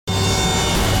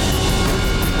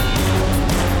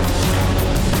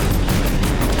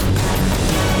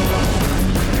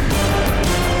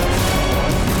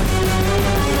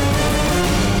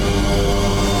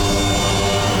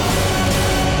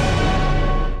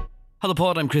Hello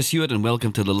pod, I'm Chris Hewitt and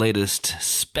welcome to the latest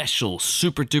special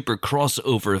super duper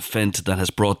crossover event that has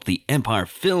brought the Empire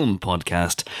Film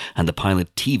podcast and the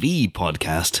Pilot TV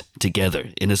podcast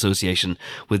together in association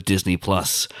with Disney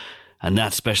Plus. And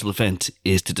that special event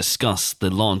is to discuss the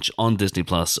launch on Disney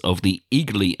Plus of the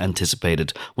eagerly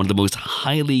anticipated, one of the most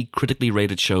highly critically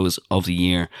rated shows of the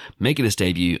year, making its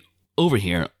debut over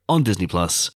here on Disney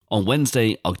Plus. On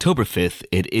Wednesday, October 5th,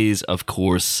 it is, of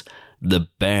course, The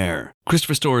Bear.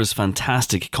 Christopher Store's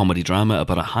fantastic comedy drama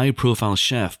about a high-profile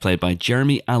chef played by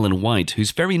Jeremy Allen White,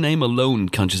 whose very name alone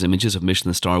conjures images of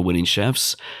Michelin star-winning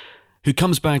chefs, who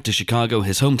comes back to Chicago,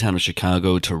 his hometown of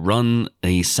Chicago, to run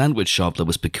a sandwich shop that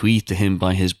was bequeathed to him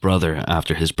by his brother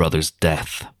after his brother's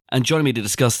death. And joining me to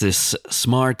discuss this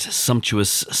smart,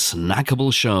 sumptuous,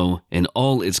 snackable show in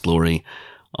all its glory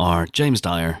are James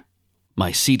Dyer,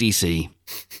 my CDC.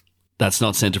 That's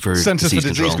not Centre for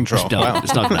Disease Control. No, wow.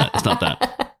 It's not that. It's not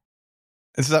that.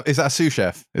 Is that a sous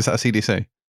chef? Is that a CDC?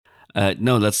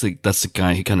 No, that's the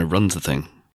guy who kind of runs the thing.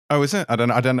 Oh, is it? I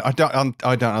don't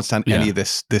understand any of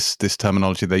this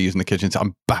terminology they use in the kitchen. So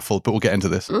I'm baffled, but we'll get into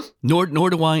this. Nor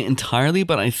do I entirely,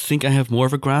 but I think I have more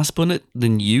of a grasp on it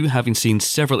than you, having seen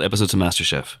several episodes of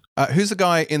MasterChef. Who's the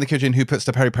guy in the kitchen who puts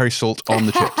the peri-peri salt on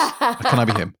the chips? Can I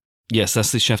be him? Yes,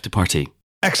 that's the chef de partie.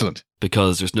 Excellent.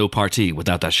 Because there's no party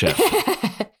without that chef.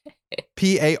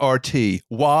 P-A-R-T.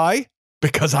 Why?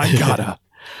 Because I gotta.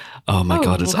 Oh my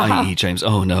God, it's wow. IE, James.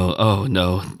 Oh no. Oh.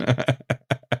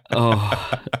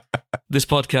 This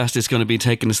podcast is going to be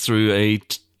taking us through a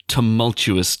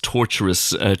tumultuous,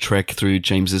 torturous trek through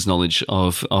James's knowledge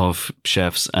of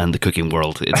chefs and the cooking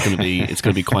world. It's going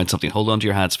to be quite something. Hold on to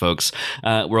your hats, folks.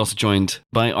 We're also joined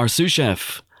by our sous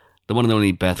chef, the one and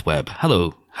only Beth Webb.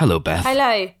 Hello, Beth.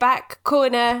 Hello, back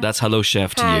corner. That's hello,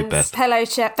 chef, to you, Beth. Hello,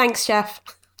 chef. Thanks, chef.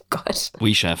 God.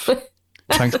 Oui, chef.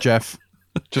 Thanks, Jeff.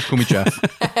 Just call me Jeff.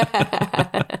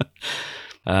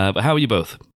 But how are you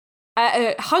both?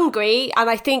 Hungry, and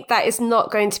I think that is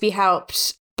not going to be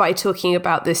helped by talking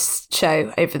about this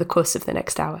show over the course of the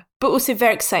next hour. But also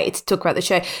very excited to talk about the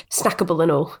show, snackable and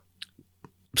all.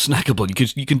 Snackable,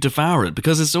 you can devour it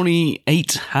because it's only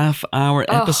 8 half-hour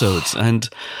episodes, and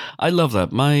I love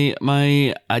that. My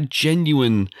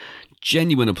genuine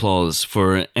applause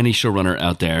for any showrunner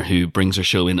out there who brings their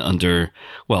show in under,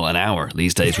 well, an hour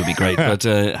these days would be great, but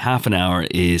half an hour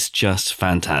is just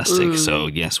fantastic. So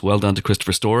yes, well done to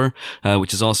Christopher Store,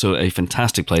 which is also a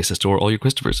fantastic place to store all your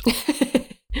Christophers.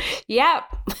 Yep.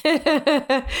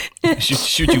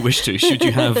 Should you wish to, should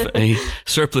you have a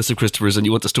surplus of Christophers and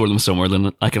you want to store them somewhere,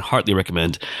 then I can heartily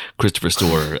recommend Christopher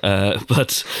Store.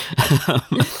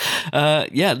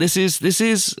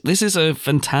 This is a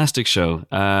fantastic show.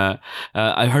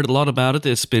 I heard a lot about it.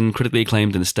 It's been critically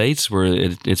acclaimed in the States, where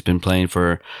it's been playing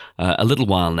for a little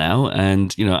while now.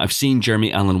 And I've seen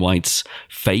Jeremy Allen White's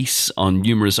face on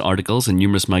numerous articles and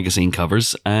numerous magazine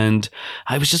covers, and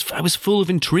I was full of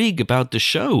intrigue about the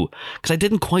show because I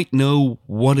didn't quite know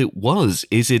what it was.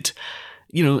 Is it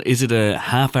a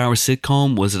half-hour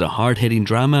sitcom? Was it a hard-hitting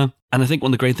drama? And I think one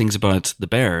of the great things about The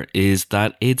Bear is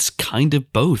that it's kind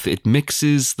of both. It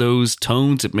mixes those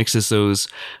tones, it mixes those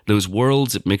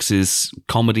worlds, it mixes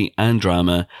comedy and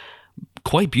drama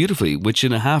quite beautifully, which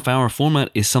in a half-hour format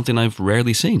is something I've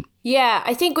rarely seen. Yeah,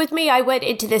 I think with me, I went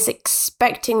into this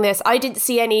expecting this. I didn't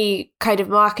see any kind of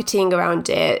marketing around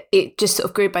it. It just sort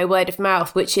of grew by word of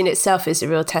mouth, which in itself is a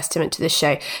real testament to the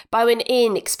show. But I went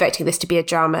in expecting this to be a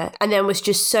drama and then was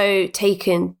just so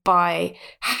taken by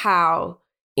how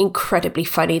incredibly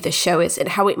funny the show is and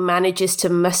how it manages to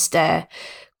muster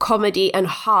comedy and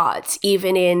heart,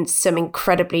 even in some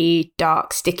incredibly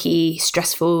dark, sticky,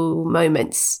 stressful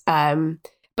moments.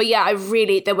 But yeah,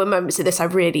 there were moments of this I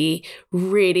really,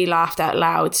 really laughed out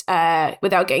loud.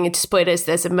 Without getting into spoilers,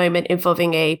 there's a moment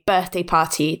involving a birthday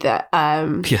party that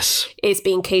is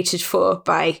being catered for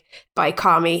by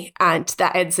Carmy, and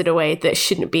that ends in a way that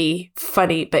shouldn't be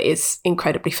funny, but is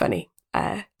incredibly funny.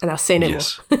 And I'll say no more.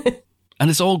 And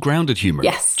it's all grounded humour,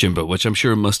 yes, Jimbo, which I'm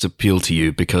sure must appeal to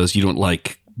you because you don't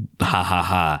like ha ha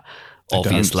ha,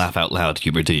 obvious laugh out loud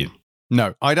humour, do you?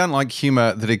 No, I don't like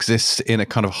humour that exists in a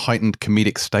kind of heightened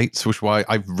comedic state, which is why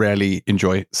I rarely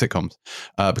enjoy sitcoms,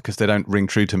 because they don't ring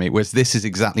true to me. Whereas this is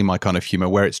exactly my kind of humour,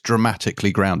 where it's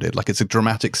dramatically grounded. Like, it's a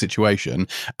dramatic situation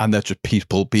and there's just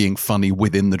people being funny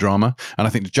within the drama. And I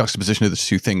think the juxtaposition of the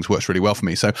two things works really well for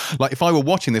me. So, like, if I were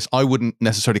watching this, I wouldn't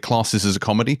necessarily class this as a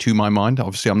comedy, to my mind.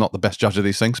 Obviously, I'm not the best judge of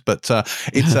these things, but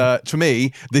it's to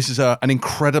me, this is an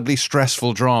incredibly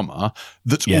stressful drama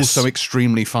that's also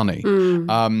extremely funny.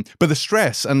 But the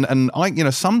stress. And I,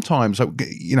 sometimes,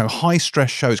 high stress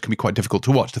shows can be quite difficult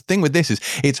to watch. The thing with this is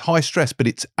it's high stress, but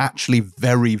it's actually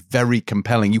very, very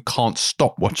compelling. You can't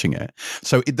stop watching it.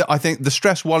 So I think the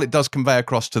stress, while it does convey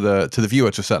across to the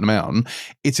viewer to a certain amount,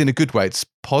 it's in a good way. It's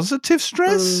positive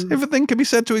stress, if a thing can be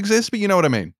said to exist, but you know what I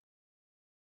mean.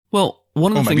 Well,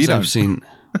 one of the things I've seen,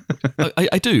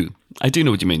 I do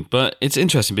know what you mean, but it's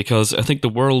interesting because I think the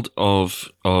world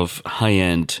of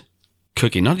high-end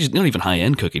cooking, not even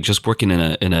high-end cooking, just working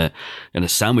in a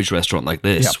sandwich restaurant like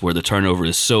this, where the turnover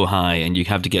is so high and you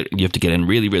have to get in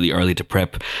really, really early to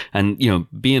prep, and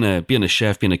being a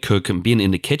chef, being a cook, and being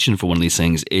in the kitchen for one of these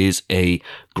things is a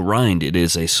grind. It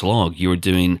is a slog. You're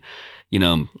doing.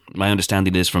 My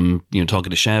understanding is from talking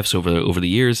to chefs over the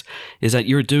years is that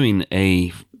you're doing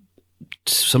a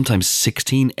sometimes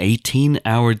 16,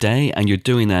 18-hour day, and you're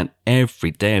doing that every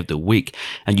day of the week,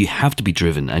 and you have to be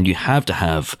driven, and you have to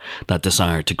have that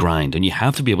desire to grind, and you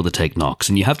have to be able to take knocks,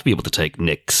 and you have to be able to take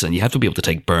nicks, and you have to be able to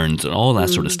take burns and all that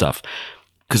sort of stuff,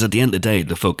 because at the end of the day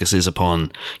the focus is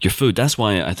upon your food. That's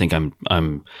why I think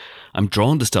I'm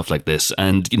drawn to stuff like this,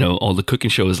 and all the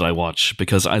cooking shows that I watch,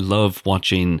 because I love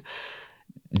watching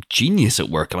genius at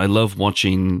work, and I love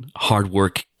watching hard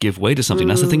work give way to something.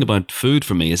 That's the thing about food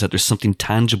for me, is that there's something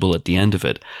tangible at the end of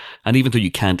it, and even though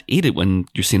you can't eat it when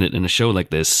you're seeing it in a show like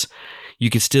this, you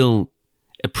can still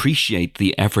appreciate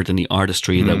the effort and the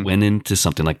artistry that went into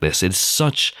something like this. It's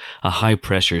such a high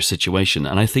pressure situation,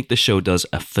 and I think the show does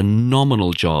a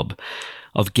phenomenal job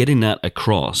of getting that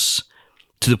across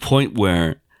to the point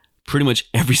where pretty much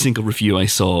every single review I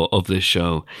saw of this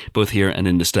show, both here and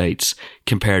in the States,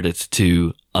 compared it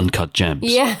to Uncut Gems.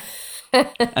 Yeah.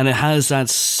 And it has that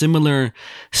similar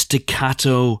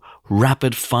staccato,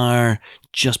 rapid fire,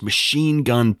 just machine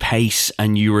gun pace,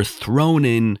 and you are thrown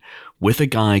in with a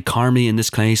guy, Carmy in this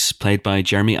case, played by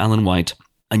Jeremy Allen White,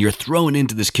 and you're thrown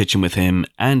into this kitchen with him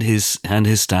and his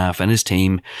staff and his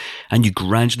team, and you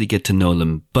gradually get to know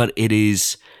them. But you're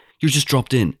just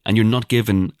dropped in, and you're not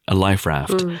given a life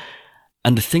raft.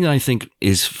 And the thing that I think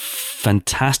is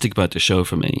fantastic about the show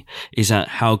for me is that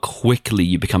how quickly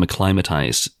you become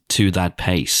acclimatized to that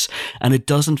pace. And it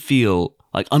doesn't feel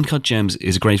like Uncut Gems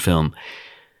is a great film,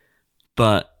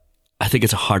 but I think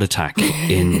it's a heart attack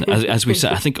as we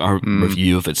said, I think our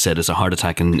review of it said it's a heart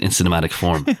attack in cinematic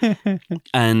form.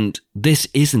 And this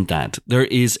isn't that. There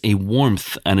is a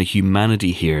warmth and a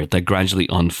humanity here that gradually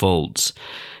unfolds.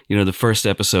 The first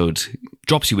episode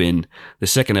drops you in. The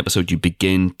second episode, you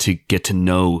begin to get to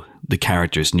know the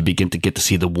characters, and you begin to get to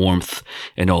see the warmth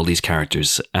in all these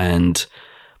characters. And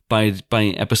by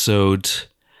episode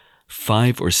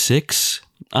 5 or 6,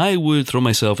 I would throw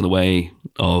myself in the way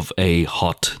of a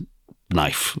hot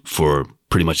knife for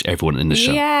pretty much everyone in the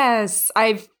show. Yes,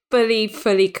 I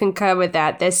fully concur with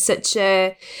that. There's such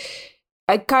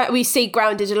we see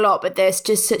grounded a lot, but there's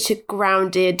just such a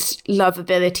grounded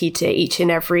lovability to each and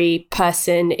every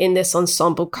person in this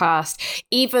ensemble cast,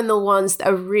 even the ones that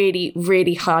are really,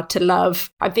 really hard to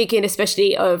love. I'm thinking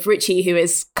especially of Richie, who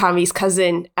is Carmy's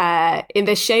cousin in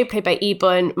this show, played by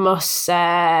Ebon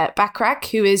Moss-Bachrach,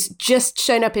 who is just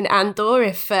shown up in Andor,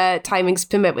 if timings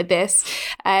permit with this.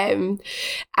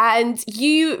 And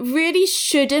you really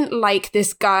shouldn't like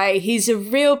this guy. He's a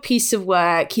real piece of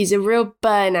work. He's a real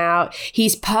burnout.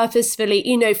 He's purposefully,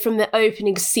 from the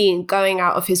opening scene, going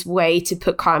out of his way to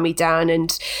put Carmy down,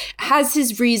 and has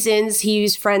his reasons. He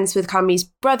was friends with Carmy's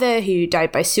brother, who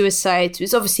died by suicide. So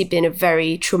it's obviously been a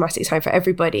very traumatic time for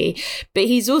everybody. But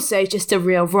he's also just a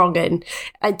real wrong'un,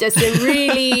 and does some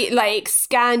really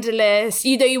scandalous,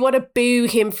 you want to boo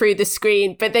him through the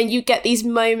screen, but then you get these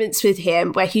moments with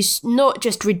him where he's not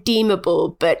just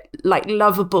redeemable, but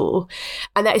lovable.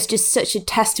 And that is just such a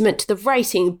testament to the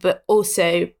writing, but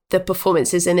also the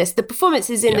performances in this. The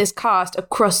performances in this cast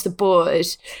across the board,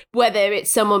 whether it's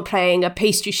someone playing a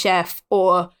pastry chef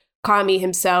or Carmy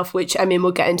himself, which,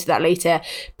 we'll get into that later,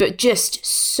 but just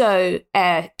so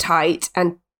airtight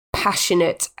and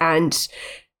passionate and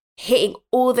hitting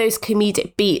all those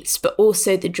comedic beats, but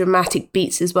also the dramatic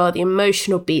beats as well, the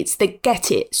emotional beats. They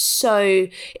get it. So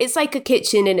it's like a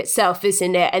kitchen in itself,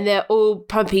 isn't it? And they're all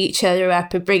pumping each other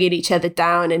up and bringing each other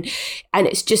down, and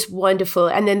it's just wonderful.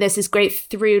 And then there's this great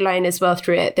through line as well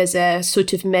through it. There's a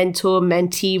sort of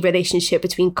mentor-mentee relationship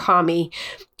between Carmy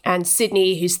and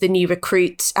Sydney, who's the new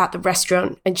recruit at the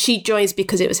restaurant. And she joins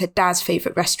because it was her dad's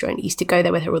favourite restaurant. He used to go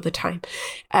there with her all the time.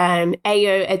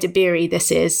 Ayo Edebiri,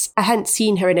 this is. I hadn't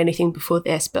seen her in anything before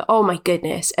this, but oh my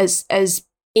goodness, as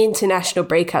international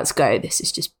breakouts go, this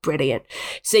is just brilliant.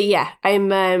 So yeah,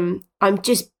 I'm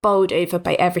just bowled over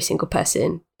by every single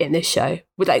person in this show,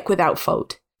 without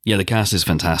fault. Yeah, the cast is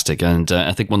fantastic, and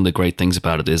I think one of the great things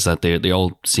about it is that they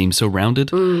all seem so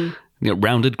rounded.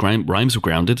 Rounded rhymes with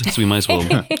grounded, so we might as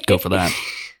well go for that.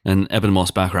 And Eben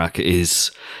Moss-Bachrach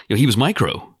is, he was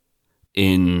Micro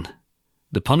in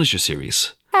the Punisher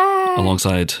series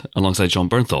alongside John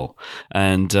Bernthal.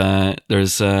 And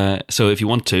there's so if you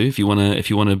want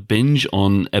to binge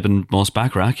on Eben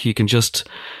Moss-Bachrach, you can just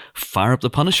fire up the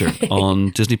Punisher on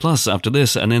Disney Plus after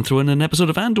this, and then throw in an episode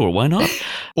of Andor. Why not?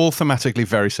 All thematically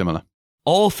very similar.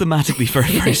 All thematically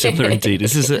very, very similar indeed.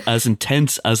 This is as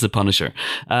intense as the Punisher,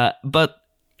 but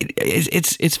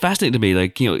it's fascinating to me.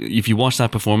 Like, if you watch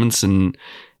that performance in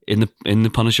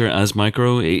the Punisher as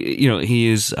Micro, he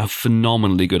is a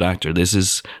phenomenally good actor. This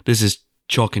is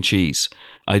chalk and cheese.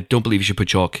 I don't believe you should put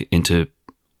chalk into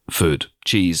food.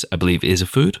 Cheese, I believe, is a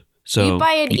food. So you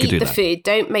buy and eat the that. Food.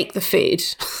 Don't make the food.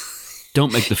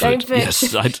 Don't make the food. Don't put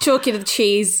Yes, chalk in the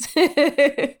cheese.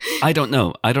 I don't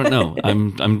know.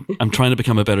 I'm trying to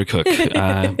become a better cook,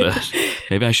 but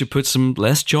maybe I should put some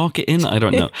less chalk in. I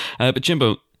don't know. But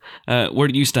Jimbo, where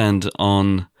do you stand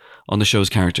on the show's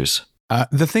characters?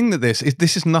 The thing that this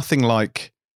is nothing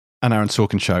like an Aaron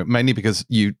Sorkin show, mainly because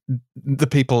the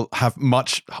people have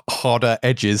much harder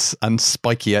edges and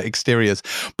spikier exteriors.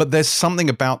 But there's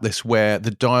something about this where the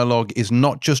dialogue is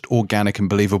not just organic and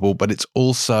believable, but it's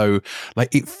also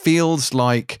like, it feels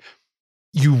like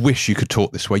you wish you could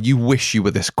talk this way. You wish you were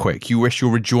this quick. You wish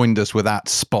your rejoinders were that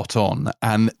spot on.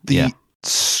 And the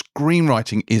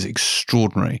screenwriting is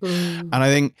extraordinary. And I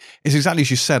think it's exactly as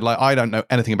you said. Like, I don't know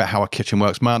anything about how a kitchen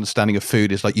works. My understanding of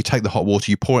food is like, you take the hot water,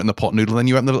 you pour it in the pot noodle, then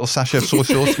you open the little sachet of soy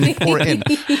sauce and you pour it in,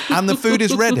 and the food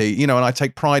is ready. And I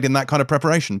take pride in that kind of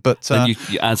preparation. But then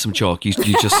you add some chalk. You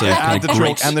just add the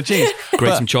chalk and the cheese,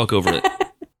 grate some chalk over it.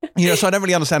 So I don't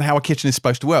really understand how a kitchen is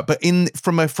supposed to work. But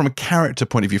from a character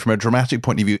point of view, from a dramatic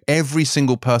point of view, every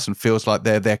single person feels like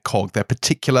they're their cog, their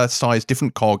particular size,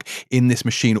 different cog in this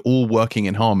machine, all working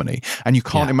in harmony. And you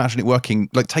can't imagine it working,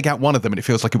 like, take out one of them and it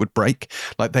feels like it would break.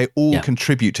 Like, they all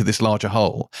contribute to this larger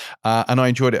whole. And I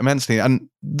enjoyed it immensely. And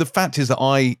the fact is that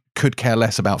I could care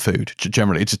less about food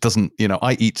generally. It just doesn't,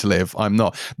 I eat to live. I'm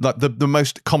not like the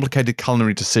most complicated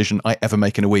culinary decision I ever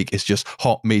make in a week is just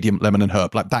hot, medium, lemon and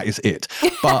herb. Like, that is it.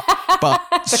 But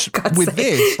with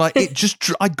this, like,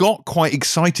 I got quite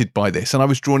excited by this and I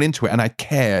was drawn into it and I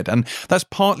cared. And that's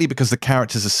partly because the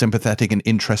characters are sympathetic and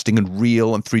interesting and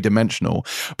real and three-dimensional.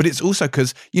 But it's also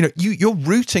because, you're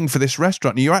rooting for this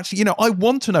restaurant and you're actually, I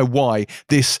want to know why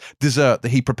this dessert that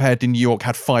he prepared in New York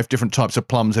had 5 different types of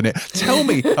plums in it. Tell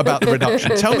me about the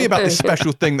reduction. Tell me about this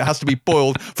special thing that has to be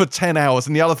boiled for 10 hours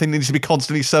and the other thing that needs to be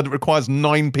constantly served that requires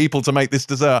 9 people to make this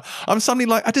dessert. I'm suddenly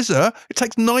like, a dessert? It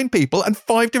takes 9 people and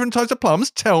 5 different types of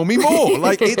plums? Tell me more.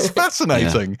 Like, it's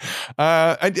fascinating.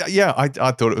 I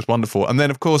thought it was wonderful. And then,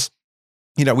 of course,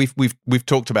 we've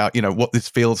talked about, what this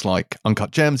feels like,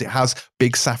 Uncut Gems. It has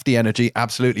big safety energy,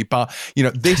 absolutely. But,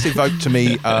 this evoked to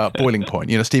me Boiling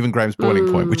Point, Stephen Graham's Boiling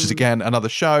Point, which is, again, another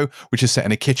show which is set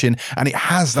in a kitchen. And it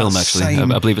has that film, actually.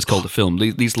 same... I believe it's called a film.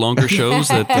 These longer shows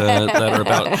that are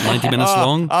about 90 minutes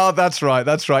long. Oh, that's right.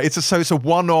 It's a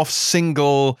one-off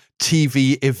single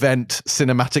TV event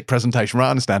cinematic presentation, right? I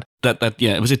understand.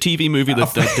 It was a TV movie that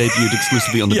debuted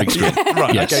exclusively on the big screen.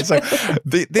 Right. Yes. Okay.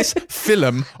 So this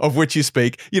film of which you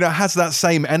speak, has that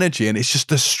same energy, and it's just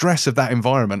the stress of that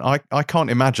environment. I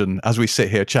can't imagine, as we sit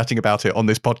here chatting about it on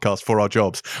this podcast for our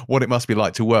jobs, what it must be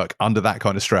like to work under that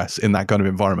kind of stress in that kind of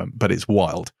environment. But it's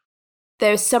wild.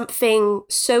 There's something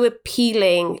so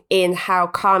appealing in how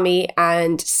Carmy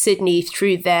and Sydney,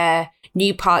 through their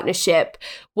new partnership,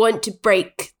 want to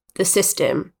break the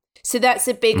system. So that's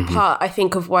a big part, I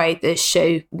think, of why this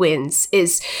show wins.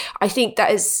 Is I think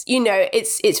that is,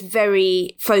 it's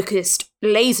very focused,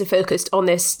 laser focused on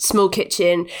this small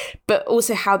kitchen, but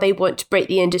also how they want to break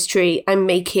the industry and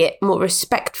make it more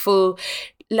respectful,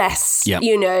 less,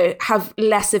 have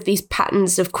less of these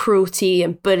patterns of cruelty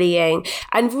and bullying.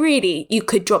 And really, you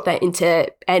could drop that into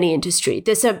any industry.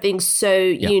 There's something so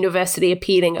universally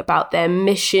appealing about their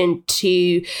mission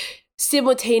to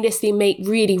simultaneously make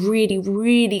really, really,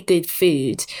 really good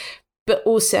food, but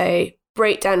also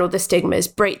break down all the stigmas,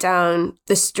 break down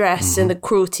the stress and the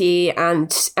cruelty and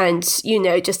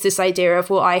just this idea of,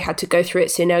 well, I had to go through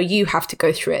it, so now you have to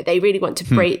go through it. They really want to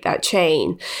break that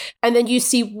chain. And then you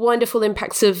see wonderful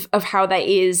impacts of how that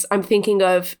is. I'm thinking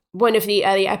of one of the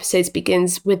early episodes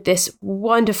begins with this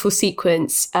wonderful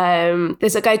sequence.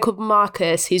 There's a guy called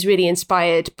Marcus who's really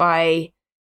inspired by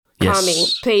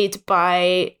Carmy, played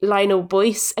by Lionel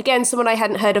Boyce. Again, someone I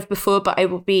hadn't heard of before, but I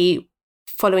will be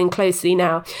following closely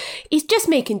now. He's just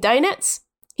making donuts.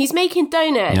 He's making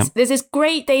donuts. Yep. There's this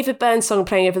great David Byrne song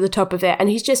playing over the top of it, and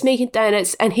he's just making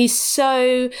donuts, and he's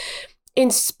so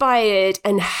inspired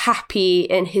and happy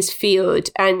in his field.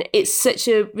 And it's such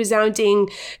a resounding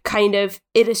kind of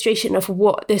illustration of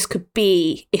what this could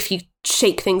be if you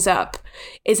shake things up,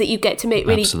 is that you get to make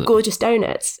really gorgeous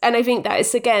donuts. And I think that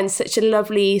is, again, such a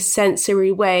lovely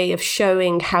sensory way of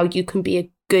showing how you can be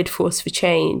a good force for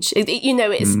change.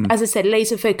 It's, as I said,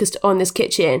 laser focused on this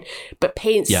kitchen, but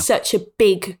paints such a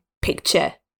big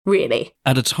picture, really.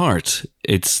 At its heart,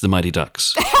 it's the Mighty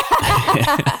Ducks.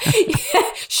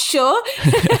 Sure.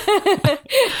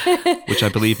 Which I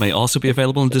believe may also be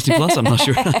available on Disney Plus. I'm not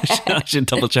sure. I should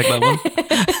double check that one.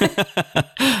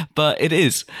 But it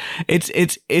is.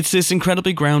 It's this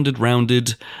incredibly grounded,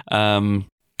 rounded,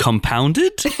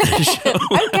 compounded show.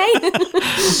 Okay.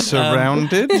 Surround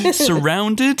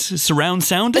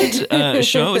sounded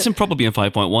show. It's probably in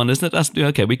 5.1, isn't it? That's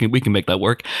okay. We can make that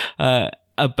work.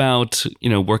 About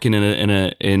working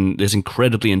in this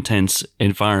incredibly intense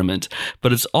environment,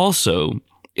 but it's also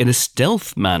in a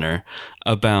stealth manner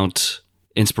about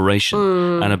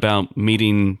inspiration and about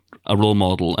meeting a role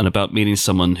model and about meeting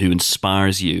someone who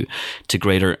inspires you to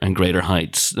greater and greater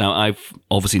heights. Now, I've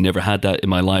obviously never had that in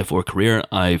my life or career.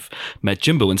 I've met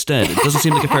Jimbo instead. It doesn't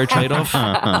seem like a fair trade-off,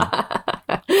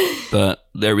 but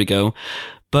there we go.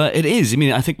 But it is. I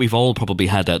mean, I think we've all probably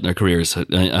had that in our careers.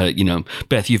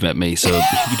 Beth, you've met me, so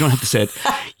you don't have to say it.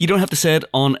 You don't have to say it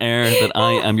on air that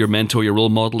I am your mentor, your role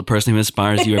model, the person who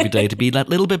inspires you every day to be that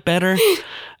little bit better.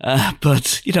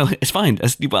 But it's fine.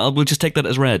 We'll just take that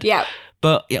as read. Yeah.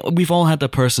 But we've all had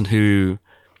that person who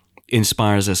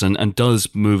inspires us and does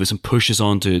move us and pushes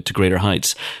on to greater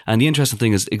heights. And the interesting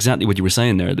thing is exactly what you were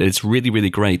saying there, that it's really, really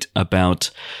great about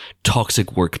toxic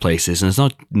workplaces. And it's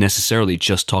not necessarily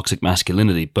just toxic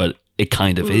masculinity, but it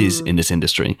kind of is in this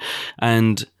industry.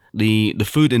 And the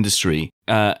food industry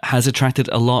has attracted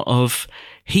a lot of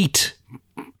heat,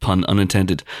 pun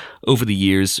unintended, over the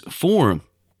years for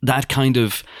that kind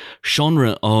of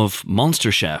genre of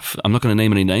monster chef. I'm not going to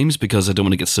name any names because I don't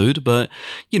want to get sued, but,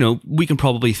 we can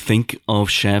probably think of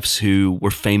chefs who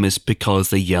were famous because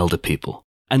they yelled at people.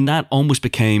 And that almost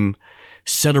became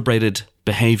celebrated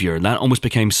behavior. That almost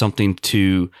became something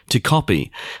to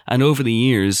copy. And over the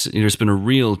years, there's been a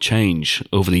real change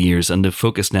over the years. And the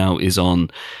focus now is on,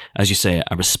 as you say,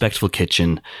 a respectful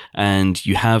kitchen. And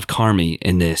you have Carmy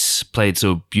in this, played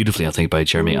so beautifully, I think, by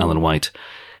Jeremy Allen White,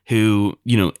 who,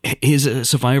 is a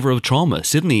survivor of trauma.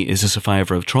 Sydney is a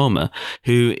survivor of trauma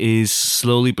who is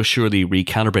slowly but surely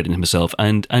recalibrating himself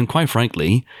and quite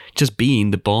frankly, just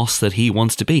being the boss that he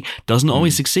wants to be. Doesn't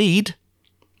always succeed.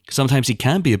 Sometimes he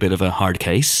can be a bit of a hard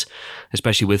case,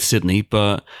 especially with Sydney,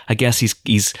 but I guess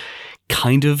he's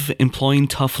kind of employing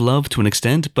tough love to an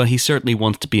extent, but he certainly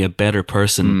wants to be a better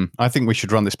person. I think we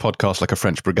should run this podcast like a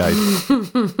French brigade.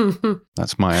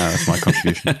 That's my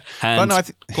contribution.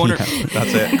 Corner. Yeah,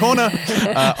 that's it. Corner.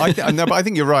 But I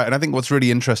think you're right. And I think what's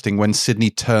really interesting when Sydney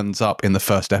turns up in the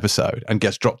first episode and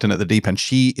gets dropped in at the deep end,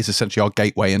 she is essentially our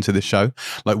gateway into this show.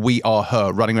 Like, we are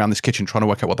her running around this kitchen trying to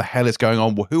work out what the hell is going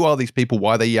on. Who are these people?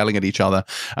 Why are they yelling at each other?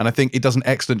 And I think it does an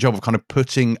excellent job of kind of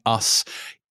putting us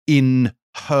in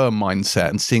her mindset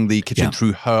and seeing the kitchen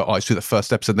through her eyes through the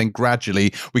first episode. Then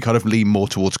gradually we kind of lean more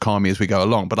towards Carmy as we go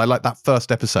along. But I like that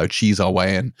first episode. She's our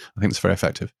way in. I think it's very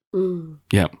effective.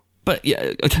 Yeah. But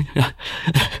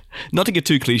not to get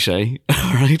too cliche,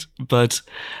 all right? But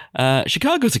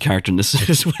Chicago's a character in this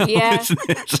as well, isn't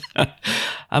it?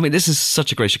 I mean, this is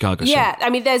such a great Chicago show. Yeah, I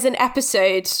mean, there's an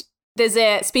episode...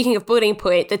 speaking of Boiling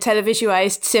Point, the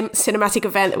televisionized cinematic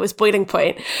event that was Boiling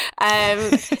Point.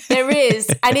 There is,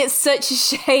 and it's such a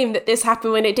shame that this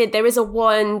happened when it did. There is a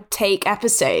one-take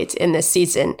episode in this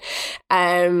season,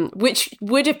 which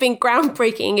would have been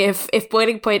groundbreaking if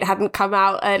Boiling Point hadn't come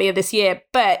out earlier this year.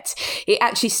 But it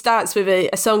actually starts with a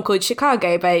song called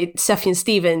Chicago by Sufjan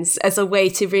Stevens as a way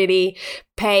to really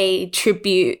pay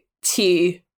tribute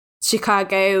to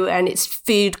Chicago and its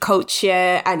food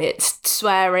culture and its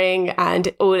swearing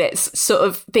and all its sort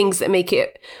of things that make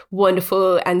it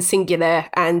wonderful and singular.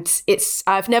 And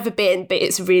I've never been, but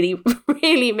it's really,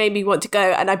 really made me want to go.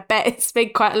 And I bet it's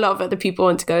made quite a lot of other people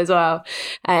want to go as well.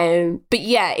 But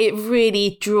yeah, it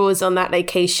really draws on that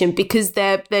location because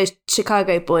they're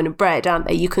Chicago born and bred, aren't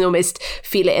they? You can almost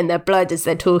feel it in their blood as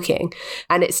they're talking.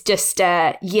 And it's just,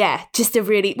 just a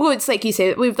really, well, it's like you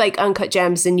say, with like Uncut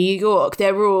Gems in New York,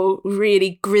 they're all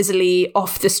really grisly,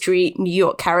 off the street New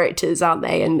York characters, aren't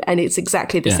they? And it's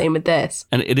exactly the same with this.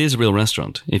 And it is a real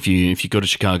restaurant. If you go to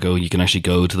Chicago, you can actually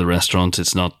go to the restaurant.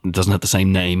 It doesn't have the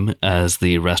same name as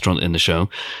the restaurant in the show,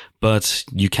 but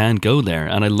you can go there.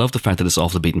 And I love the fact that it's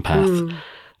off the beaten path.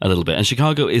 a little bit. And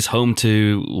Chicago is home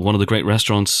to one of the great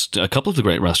restaurants, a couple of the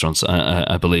great restaurants,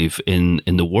 I believe, in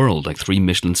the world, like 3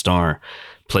 Michelin star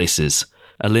places.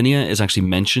 Alinea is actually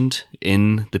mentioned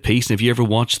in the piece. And if you ever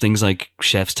watch things like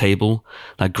Chef's Table,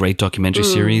 that great documentary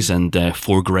series, and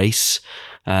For Grace,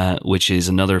 which is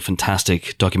another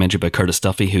fantastic documentary by Curtis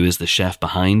Duffy, who is the chef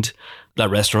behind that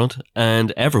restaurant,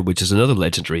 and Ever, which is another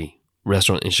legendary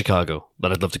restaurant in Chicago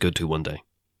that I'd love to go to one day.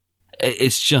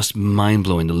 It's just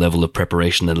mind-blowing, the level of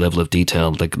preparation, the level of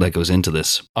detail that goes into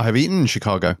this. I have eaten in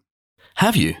Chicago.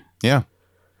 Have you? Yeah.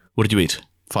 What did you eat?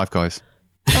 Five Guys.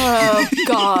 Oh,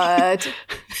 God.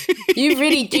 You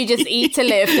really do just eat to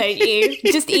live, don't you?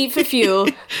 Just eat for fuel.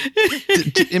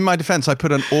 In my defense, I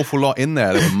put an awful lot in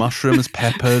there. There were mushrooms,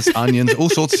 peppers, onions, all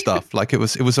sorts of stuff. Like it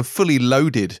was a fully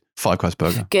loaded Five Guys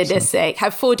burger. Goodness sake.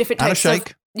 Have 4 different And a types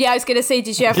shake. Yeah, I was going to say,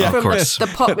 did you have of from course. the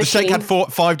pop The machine? shake had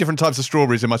 5 different types of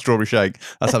strawberries in my strawberry shake.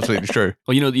 That's absolutely true.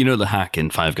 Well, you know the hack in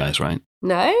Five Guys, right?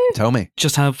 No? Tell me.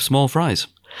 Just have small fries.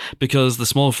 Because the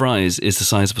small fries is the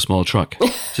size of a small truck.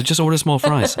 So just order small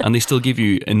fries, and they still give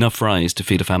you enough fries to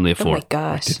feed a family of 4. Oh my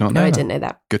gosh. Did not No, know I that. didn't know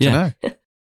that. Good to know.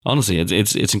 Honestly,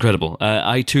 it's incredible.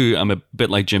 I too am a bit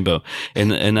like Jimbo,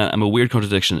 and I'm a weird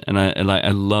contradiction. And I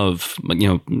love,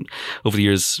 over the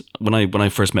years when I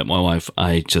first met my wife,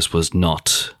 I just was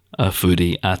not a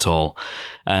foodie at all,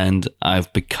 and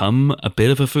I've become a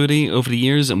bit of a foodie over the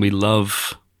years, and we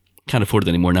can't afford it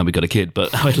anymore now we got a kid,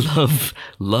 but I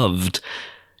loved.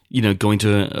 Going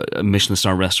to a Michelin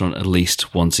star restaurant at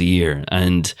least once a year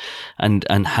and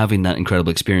having that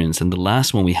incredible experience. And the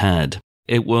last one we had,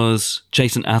 it was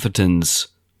Jason Atherton's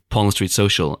Pollen Street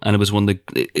Social, and it was one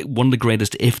of the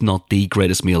greatest, if not the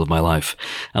greatest meal of my life.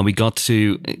 And we got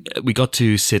to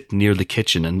sit near the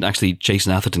kitchen, and actually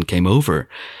Jason Atherton came over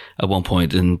at one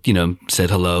point and said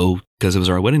hello, because it was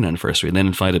our wedding anniversary, and then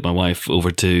invited my wife over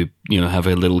to have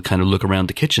a little kind of look around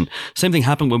the kitchen. Same thing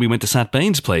happened when we went to Sat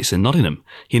Bain's place in Nottingham.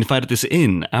 He invited us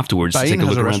in afterwards to take a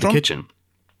look around the kitchen.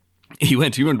 He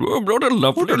went, oh, what a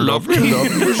lovely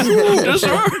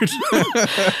dessert.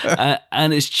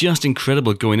 And it's just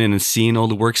incredible going in and seeing all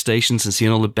the workstations and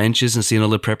seeing all the benches and seeing all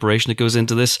the preparation that goes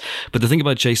into this. But the thing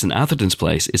about Jason Atherton's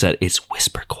place is that it's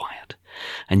whisper quiet.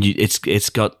 And it's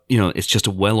got, it's just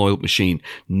a well-oiled machine.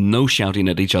 No shouting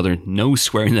at each other, no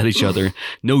swearing at each other,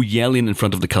 no yelling in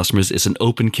front of the customers. It's an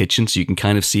open kitchen, so you can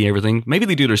kind of see everything. Maybe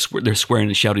they do their swearing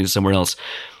and shouting somewhere else.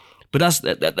 But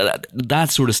that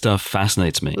sort of stuff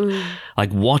fascinates me.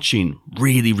 Like watching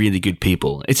really, really good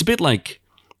people. It's a bit like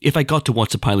if I got to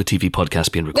watch the Pilot TV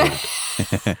podcast being recorded.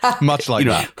 Much like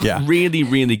that. Yeah. Really,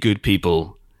 really good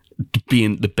people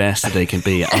being the best that they can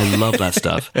be. I love that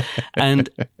stuff. And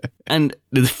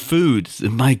the food,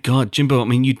 my God, Jimbo, I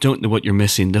mean, you don't know what you're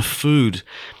missing. The food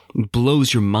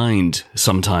blows your mind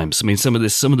sometimes. I mean, some of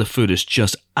the food is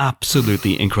just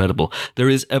absolutely incredible. There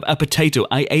is a potato.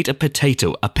 I ate a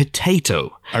potato.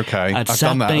 Okay. At I've Sat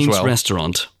done that Bain's as well.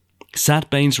 restaurant. Sat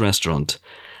Bain's restaurant.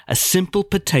 A simple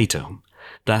potato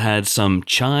that had some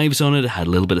chives on it, had a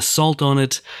little bit of salt on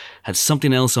it, had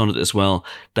something else on it as well.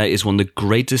 That is one of the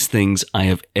greatest things I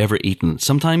have ever eaten.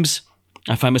 Sometimes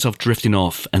I find myself drifting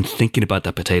off and thinking about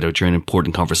that potato during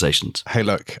important conversations. Hey,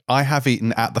 look, I have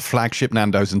eaten at the flagship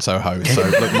Nando's in Soho, so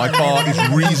look, my bar is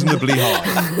reasonably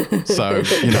high. So,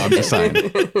 I'm just saying.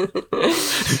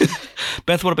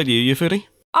 Beth, what about you? You a foodie?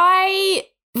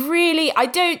 I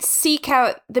don't seek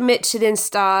out the Michelin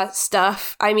star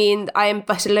stuff. I mean, I am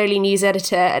but a lowly news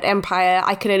editor at Empire.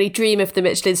 I can only dream of the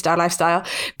Michelin star lifestyle.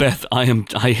 Beth,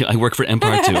 I work for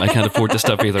Empire too. I can't afford this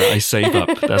stuff either. I save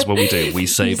up. That's what we do. We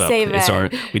save up.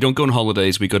 We don't go on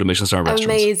holidays. We go to Michelin star restaurants.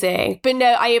 Amazing. But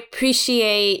no, I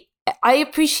appreciate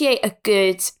a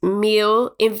good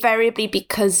meal invariably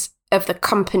because of the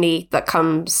company that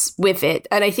comes with it.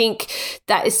 And I think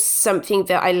that is something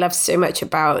that I love so much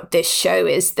about this show,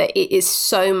 is that it is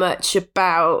so much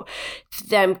about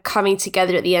them coming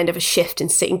together at the end of a shift and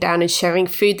sitting down and sharing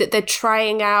food that they're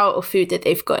trying out or food that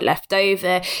they've got left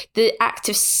over. The act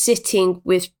of sitting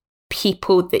with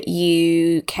people that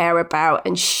you care about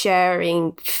and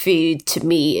sharing food, to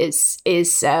me,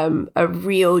 is a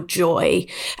real joy.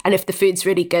 And if the food's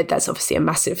really good, that's obviously a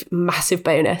massive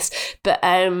bonus. But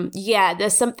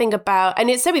there's something about, and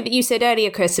it's something that you said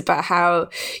earlier, Chris, about how,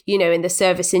 in the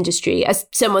service industry, as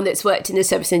someone that's worked in the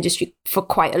service industry for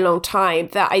quite a long time,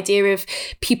 that idea of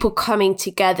people coming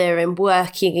together and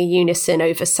working in unison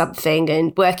over something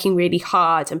and working really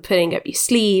hard and putting up your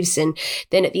sleeves, and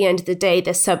then at the end of the day,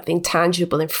 there's something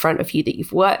tangible in front of you that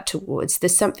you've worked towards.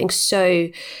 There's something so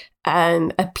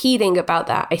appealing about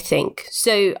that, I think.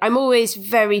 So I'm always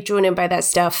very drawn in by that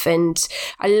stuff, and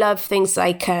I love things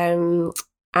like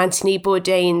Anthony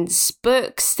Bourdain's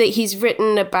books that he's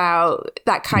written about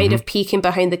that kind of peeking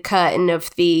behind the curtain of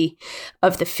the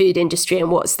food industry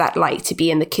and what's that like to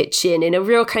be in the kitchen in a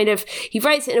real kind of, he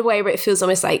writes it in a way where it feels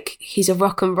almost like he's a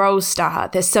rock and roll star.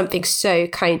 There's something so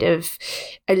kind of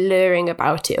alluring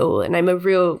about it all, and I'm a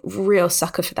real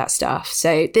sucker for that stuff.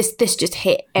 So this just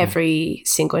hit every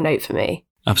single note for me.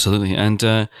 Absolutely. And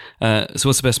so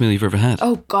what's the best meal you've ever had?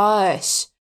 Oh gosh.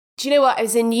 Do you know what? I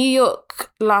was in New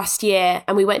York last year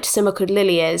and we went to somewhere called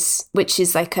Lilia's, which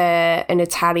is like an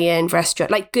Italian restaurant,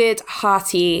 like good,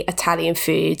 hearty Italian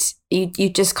food. You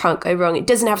just can't go wrong. It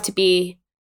doesn't have to be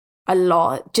a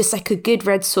lot. Just like a good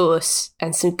red sauce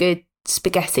and some good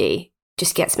spaghetti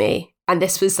just gets me. And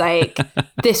this was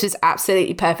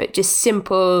absolutely perfect. Just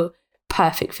simple,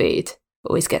 perfect food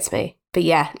always gets me. But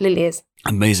yeah, Lilia's.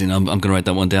 Amazing. I'm going to write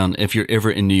that one down. If you're ever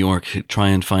in New York, try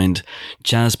and find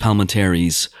Chaz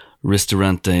Palminteri's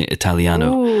Ristorante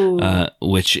Italiano,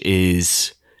 which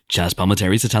is Chaz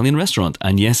Palminteri's Italian restaurant.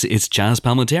 And yes, it's Chaz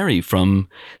Palminteri from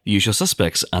The Usual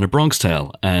Suspects and A Bronx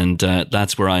Tale. And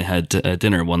that's where I had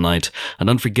dinner one night, an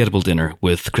unforgettable dinner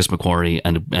with Chris McQuarrie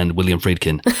and William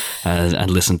Friedkin, and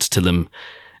listened to them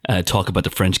talk about the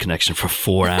French Connection for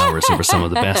 4 hours over some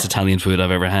of the best Italian food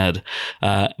I've ever had,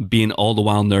 being all the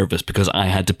while nervous because I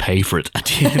had to pay for it at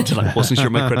the end and I wasn't sure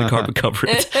my credit card would cover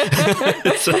it.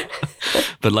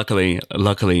 But luckily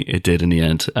it did in the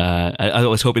end. I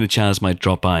was hoping that Chaz might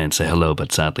drop by and say hello,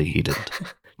 but sadly he didn't.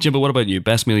 Jimbo, what about you?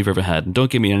 Best meal you've ever had? And don't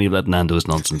give me any of that Nando's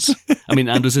nonsense. I mean,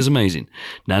 Nando's is amazing.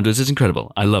 Nando's is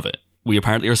incredible. I love it. We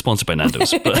apparently are sponsored by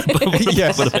Nando's.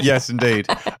 Yes, indeed.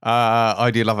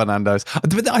 I do love a Nando's.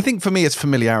 But I think for me, it's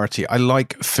familiarity. I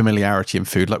like familiarity in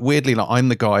food. Like weirdly, like I'm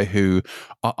the guy who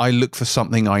I look for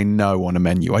something I know on a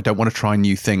menu. I don't want to try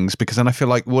new things because then I feel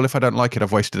like, well, if I don't like it,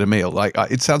 I've wasted a meal. Like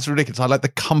it sounds ridiculous. I like the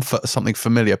comfort of something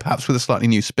familiar, perhaps with a slightly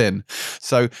new spin.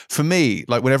 So for me,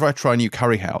 like whenever I try a new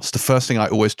curry house, the first thing I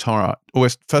always try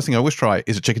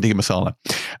is a chicken tikka masala.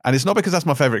 And it's not because that's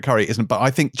my favorite curry, but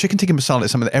I think chicken tikka masala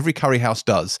is something that every curry house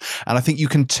does. And I think you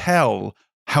can tell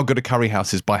how good a curry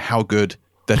house is by how good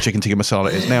their chicken tikka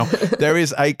masala is. Now, there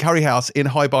is a curry house in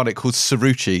High Barnet called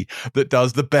Saruchi that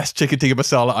does the best chicken tikka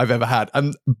masala I've ever had.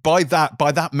 And by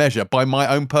that measure, by my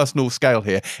own personal scale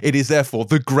here, it is therefore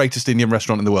the greatest Indian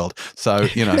restaurant in the world. So,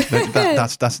 you know,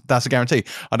 that's a guarantee.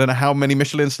 I don't know how many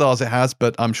Michelin stars it has,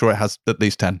 but I'm sure it has at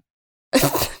least 10.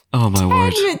 Oh my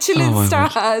word. 10 Michelin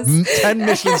stars. 10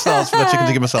 Michelin stars for the chicken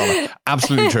tikka masala.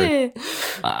 Absolutely true.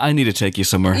 I need to take you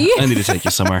somewhere. I need to take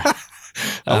you somewhere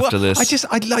after this.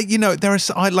 I like, you know,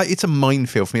 it's a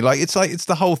minefield for me. Like it's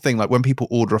the whole thing. Like when people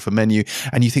order off a menu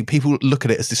and you think people look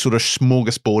at it as this sort of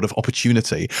smorgasbord of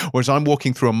opportunity, whereas I'm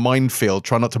walking through a minefield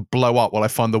trying not to blow up while I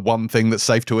find the one thing that's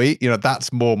safe to eat. You know,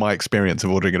 that's more my experience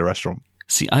of ordering at a restaurant.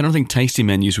 See, I don't think tasty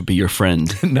menus would be your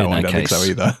friend. No, I don't think so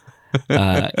either.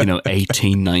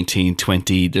 18, 19,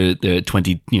 20, the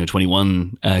 20,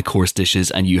 21 course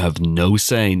dishes, and you have no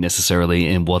say necessarily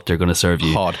in what they're going to serve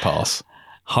you.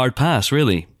 Hard pass,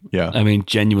 really. Yeah. I mean,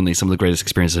 genuinely, some of the greatest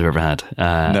experiences I've ever had.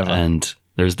 Never. And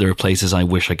there are places I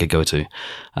wish I could go to.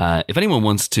 If anyone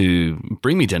wants to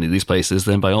bring me to any of these places,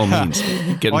 then by all means,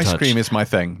 get in touch. Ice cream is my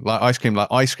thing. Like ice cream.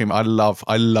 I love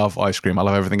ice cream. I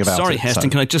love everything about it. Sorry, Heston,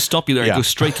 can I just stop you there and go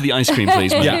straight to the ice cream,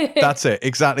 please, man? Yeah, that's it.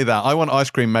 Exactly that. I want ice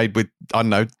cream made with, I don't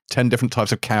know, 10 different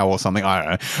types of cow or something. I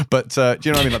don't know. But do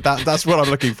you know what I mean? Like that's what I'm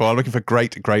looking for. I'm looking for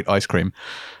great ice cream.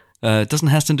 Doesn't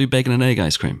Heston do bacon and egg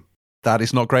ice cream? That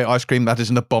is not great ice cream. That is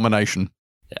an abomination.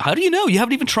 How do you know? You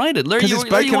haven't even tried it. Because it's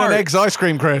bacon and eggs ice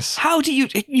cream, Chris. How do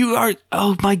you are,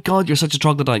 oh my God, you're such a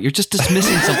troglodyte. You're just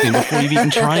dismissing something before you've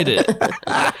even tried it.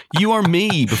 You are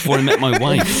me before I met my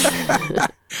wife.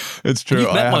 It's true.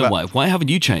 You've met my wife. Why haven't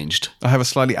you changed? I have a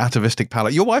slightly atavistic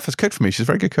palate. Your wife has cooked for me. She's a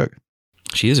very good cook.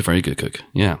 She is a very good cook,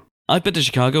 yeah. I've been to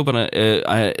Chicago, but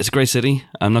it's a great city.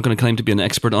 I'm not going to claim to be an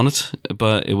expert on it,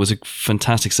 but it was a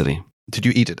fantastic city. Did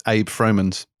you eat at Abe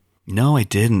Froman's? No, I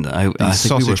didn't. I think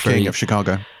sausage we were king of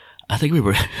Chicago. I think we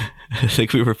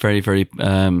were very, very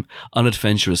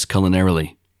unadventurous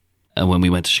culinarily when we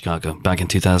went to Chicago back in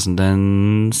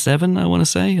 2007. I want to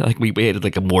say, like we ate at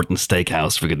like a Morton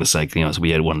Steakhouse, for goodness sake. You know, so we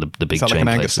had one of the big chain like an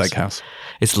places. Angus Steakhouse?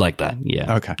 It's like that,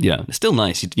 yeah. Okay, yeah, it's still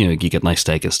nice. You get nice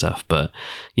steak and stuff, but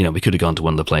you know, we could have gone to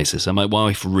one of the places. And my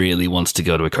wife really wants to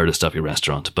go to a Curtis Duffy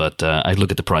restaurant, but I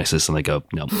look at the prices and I go,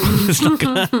 no, it's not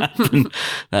going to happen.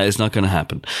 That is not going to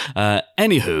happen.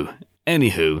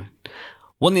 Anywho.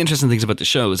 One of the interesting things about the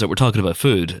show is that we're talking about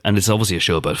food, and it's obviously a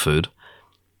show about food,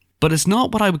 but it's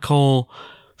not what I would call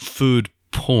food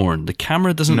porn. The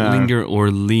camera doesn't linger or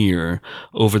leer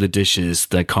over the dishes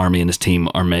that Carmy and his team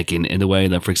are making in the way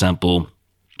that, for example,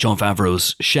 Jon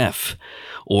Favreau's chef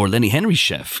or Lenny Henry's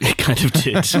chef kind of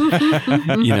did,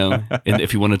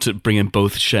 if you wanted to bring in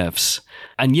both chefs.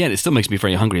 And yet it still makes me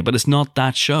very hungry, but it's not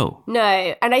that show. No,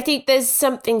 and I think there's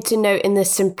something to note in the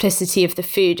simplicity of the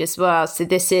food as well. So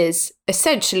this is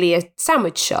essentially a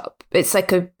sandwich shop. It's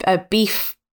like a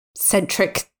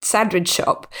beef-centric sandwich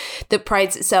shop that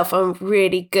prides itself on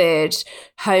really good,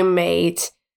 homemade,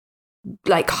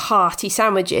 like hearty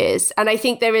sandwiches. And I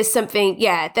think there is something,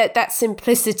 that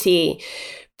simplicity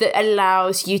that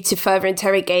allows you to further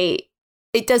interrogate.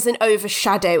 It doesn't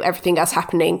overshadow everything else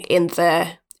happening in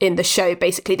the show,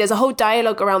 basically. There's a whole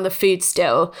dialogue around the food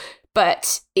still,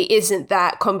 but it isn't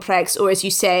that complex, or as you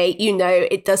say,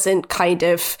 it doesn't kind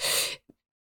of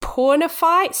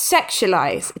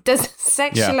sexualize. It doesn't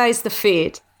sexualize the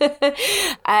food.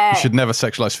 You should never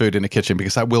sexualize food in a kitchen,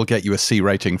 because that will get you a C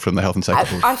rating from the Health and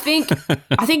Safety Board.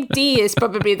 I think D is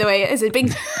probably the way it is. A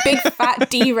big fat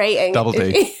D rating. Double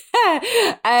D.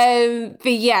 But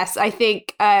yes, I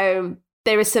think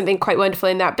there is something quite wonderful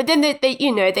in that. But then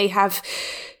they have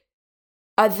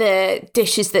other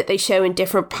dishes that they show in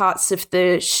different parts of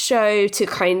the show to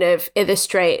kind of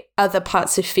illustrate other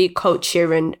parts of food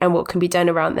culture and what can be done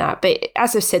around that. But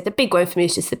as I've said, the big one for me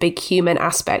is just the big human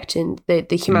aspect and the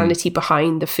humanity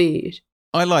behind the food.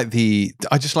 I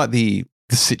just like the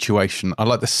situation. I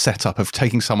like the setup of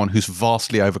taking someone who's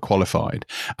vastly overqualified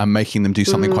and making them do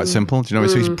something quite simple. Do you know?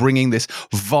 So he's bringing this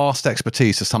vast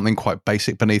expertise to something quite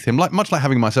basic beneath him, much like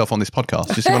having myself on this podcast.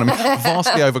 Do you see what I mean?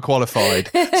 Vastly overqualified,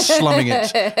 slumming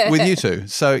it with you two.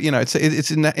 So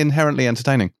it's inherently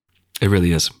entertaining. It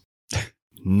really is.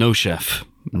 No chef.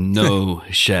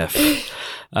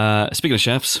 Speaking of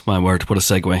chefs, my word, what a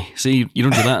segue. See, you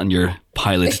don't do that on your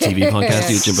pilot TV podcast,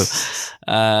 do you, Jimbo?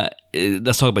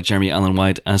 Let's talk about Jeremy Allen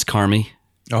White as Carmy.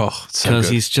 Oh, so because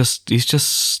he's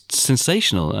just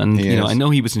sensational, and I know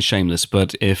he was in Shameless,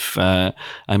 but if I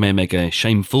may make a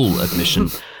shameful admission,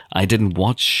 I didn't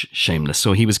watch Shameless,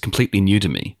 so he was completely new to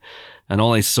me. And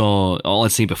all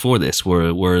I'd seen before this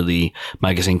were the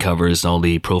magazine covers, all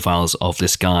the profiles of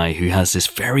this guy who has this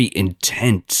very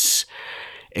intense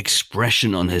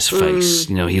expression on his face.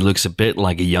 He looks a bit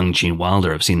like a young Gene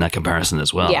Wilder. I've seen that comparison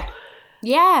as well. Yeah.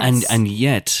 Yes. And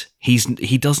yet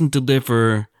he doesn't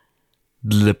deliver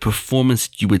the performance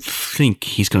you would think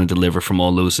he's going to deliver from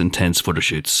all those intense photo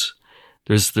shoots.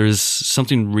 There's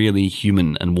something really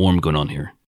human and warm going on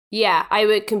here. Yeah, I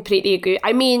would completely agree.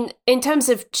 I mean, in terms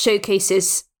of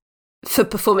showcases for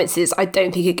performances, I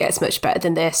don't think it gets much better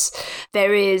than this.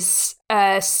 There is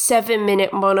a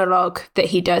 7-minute monologue that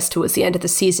he does towards the end of the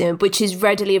season, which is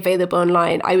readily available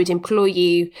online. I would implore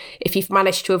you, if you've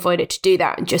managed to avoid it, to do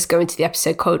that and just go into the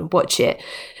episode code and watch it.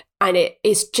 And it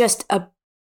is just a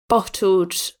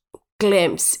bottled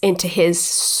glimpse into his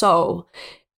soul.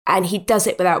 And he does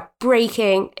it without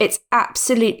breaking. It's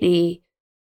absolutely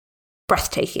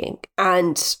breathtaking.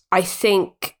 And I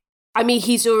think,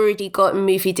 he's already got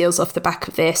movie deals off the back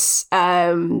of this.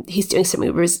 He's doing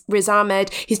something with Riz Ahmed.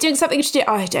 He's doing something to do,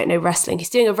 I don't know, wrestling. He's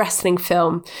doing a wrestling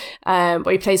film where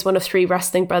he plays one of 3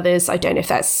 wrestling brothers. I don't know if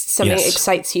that's something that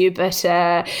excites you, but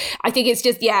I think it's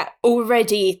just,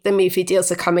 already the movie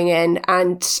deals are coming in,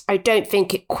 and I don't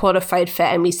think it qualified for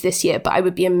Emmys this year, but I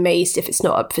would be amazed if it's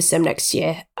not up for some next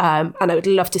year. And I would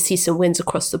love to see some wins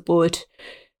across the board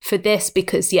for this,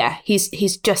 because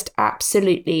he's just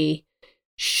absolutely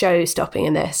show-stopping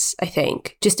in this. I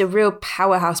think just a real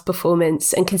powerhouse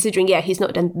performance, and considering he's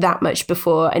not done that much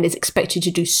before and is expected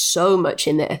to do so much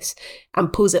in this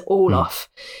and pulls it all off,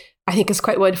 I think it's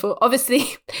quite wonderful.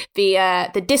 Obviously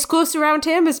the discourse around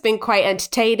him has been quite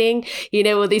entertaining,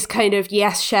 all these kind of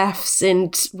yes chefs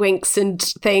and winks and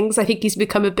things. I think he's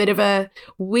become a bit of a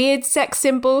weird sex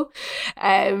symbol, but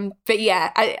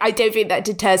I don't think that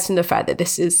deters from the fact that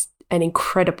this is an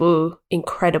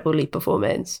incredibly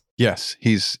performance. Yes,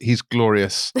 he's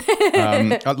glorious.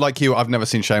 Like you, I've never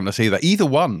seen Shameless either. Either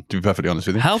one, to be perfectly honest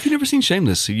with you. How have you never seen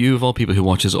Shameless? You of all people who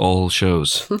watches all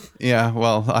shows. Yeah,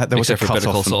 well, there was except a for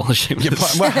Better Call Saul.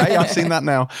 Shameless. Hey, I've seen that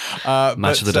now.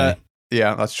 Match of the day.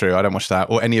 Yeah, that's true. I don't watch that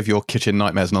or any of your kitchen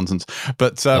nightmares nonsense.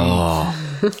 But I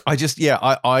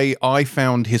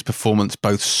found his performance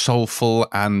both soulful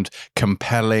and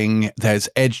compelling. There's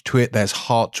edge to it. There's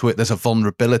heart to it. There's a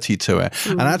vulnerability to it.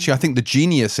 And actually, I think the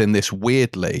genius in this,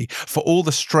 weirdly, for all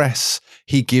the stress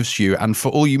he gives you and for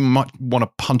all you might want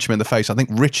to punch him in the face, I think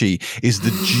Richie is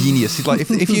the genius. He's like,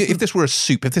 if this were a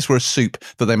soup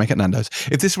that they make at Nando's,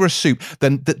 if this were a soup,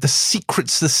 then the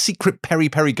secret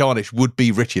peri-peri garnish would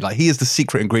be Richie. Like, he is the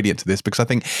secret ingredient to this, because I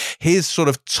think his sort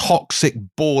of toxic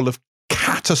ball of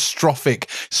catastrophic,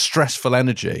 stressful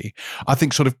energy, I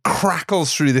think sort of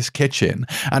crackles through this kitchen,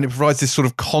 and it provides this sort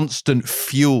of constant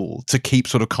fuel to keep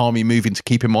sort of Carmy moving, to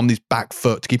keep him on his back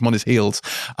foot, to keep him on his heels.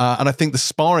 And I think the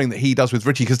sparring that he does with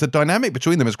Richie, because the dynamic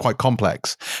between them is quite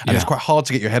complex, and it's quite hard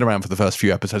to get your head around for the first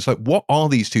few episodes. Like, what are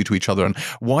these two to each other, and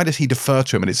why does he defer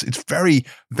to him? And it's very,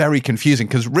 very confusing,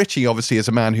 because Richie obviously is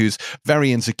a man who's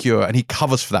very insecure, and he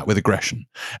covers for that with aggression.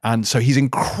 And so he's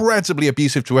incredibly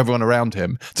abusive to everyone around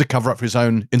him to cover up for his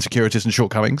own insecurities and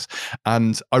shortcomings.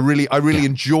 And I really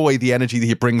enjoy the energy that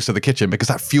he brings to the kitchen, because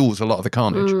that fuels a lot of the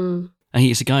carnage. And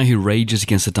he's a guy who rages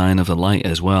against the dying of the light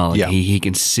as well. Yeah. He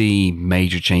can see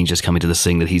major changes coming to this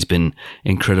thing that he's been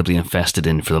incredibly invested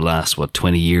in for the last,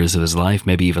 20 years of his life,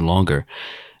 maybe even longer.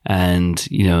 And,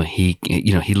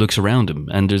 he looks around him,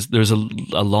 and there's a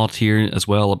lot here as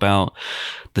well about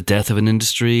the death of an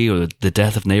industry, or the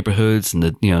death of neighborhoods, and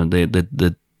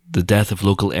the death of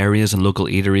local areas and local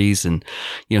eateries. And,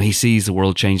 he sees the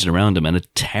world changing around him, and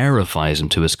it terrifies him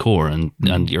to his core. And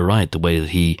you're right, the way that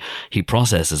he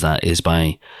processes that is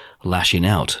by lashing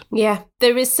out. Yeah.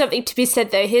 There is something to be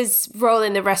said, though. His role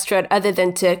in the restaurant, other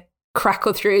than to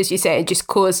crackle through, as you say, and just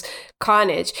cause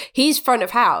carnage, he's front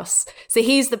of house. So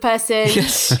he's the person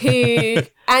who...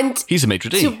 And he's a maitre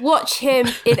d'. To watch him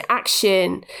in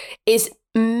action is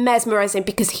mesmerizing,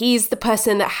 because he's the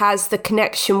person that has the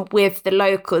connection with the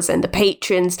locals and the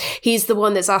patrons. He's the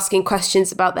one that's asking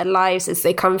questions about their lives as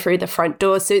they come through the front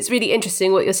door. So it's really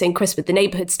interesting what you're saying, Chris, with the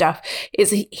neighborhood stuff,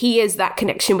 is he is that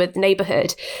connection with the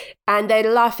neighborhood, and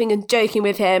they're laughing and joking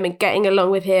with him and getting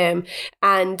along with him.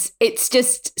 And it's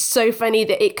just so funny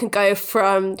that it can go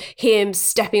from him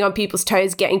stepping on people's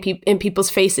toes, getting in people's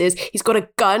faces. He's got a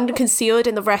gun concealed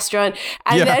in the restaurant,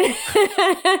 and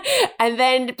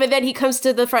but then he comes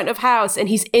to the front of house, and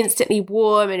he's instantly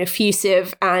warm and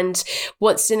effusive and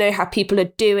wants to know how people are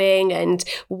doing and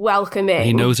welcoming.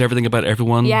 He knows everything about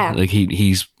everyone. Yeah, like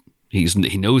he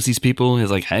knows these people.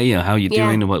 He's like, hey, how are you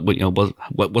doing? And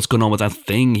what's going on with that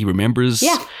thing? He remembers.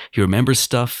 Yeah, he remembers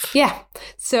stuff. Yeah.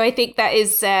 So I think that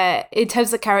is in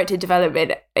terms of character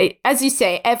development, as you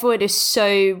say, everyone is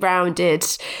so rounded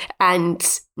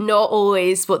and not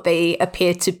always what they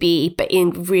appear to be, but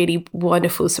in really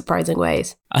wonderful, surprising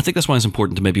ways. I think that's why it's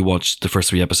important to maybe watch the first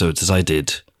 3 episodes, as I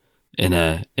did, in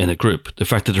a group. The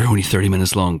fact that they're only 30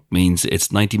 minutes long means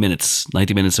it's 90 minutes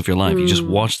of your life. You just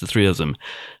watch the 3 of them,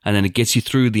 and then it gets you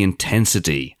through the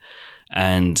intensity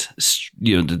and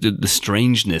the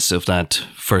strangeness of that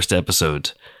first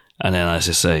episode. And then, as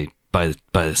I say, by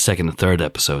the second and third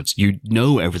episodes, you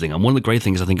know everything. And one of the great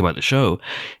things I think about the show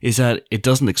is that it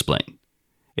doesn't explain.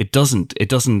 It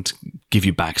doesn't give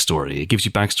you backstory. It gives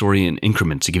you backstory in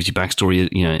increments. It gives you backstory,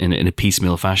 in a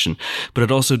piecemeal fashion. But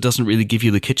it also doesn't really give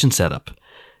you the kitchen setup.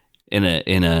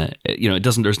 It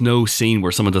doesn't. There's no scene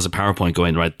where someone does a PowerPoint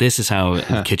going, right, this is how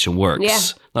the kitchen works.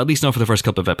 Yeah. At least not for the first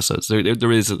couple of episodes.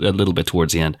 There is a little bit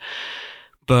towards the end.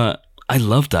 But I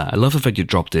love that. I love the fact you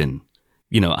dropped in.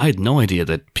 I had no idea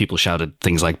that people shouted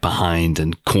things like behind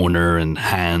and corner and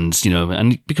hands,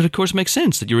 and because of course it makes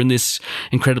sense that you're in this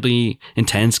incredibly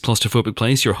intense claustrophobic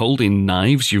place. You're holding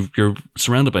knives. You're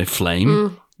surrounded by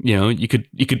flame. You could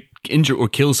injure or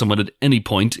kill someone at any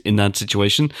point in that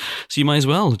situation. So you might as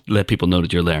well let people know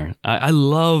that you're there. I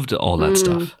loved all that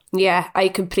stuff. Yeah, I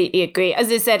completely agree.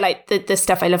 As I said, like the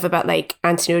stuff I love about like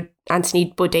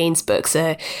Anthony Bourdain's books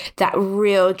are that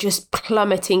real just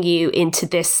plummeting you into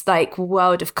this like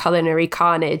world of culinary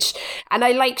carnage. And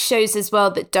I like shows as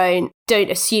well that don't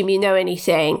assume you know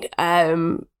anything.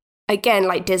 Again,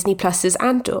 like Disney Plus's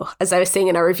Andor, as I was saying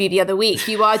in our review the other week,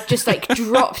 you are just like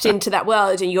dropped into that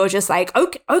world, and you're just like,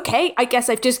 okay, I guess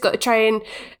I've just got to try and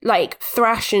like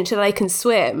thrash until I can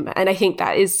swim. And I think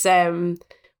that is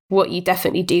what you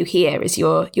definitely do here, is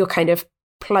you're kind of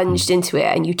plunged into it,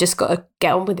 and you just got to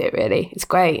get on with it. Really, it's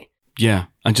great. Yeah,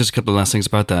 and just a couple of last things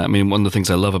about that. I mean, one of the things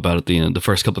I love about it, the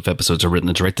first couple of episodes are written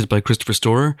and directed by Christopher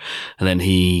Storer, and then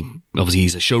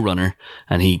he's a showrunner,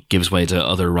 and he gives way to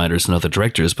other writers and other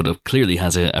directors, but it clearly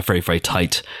has a very, very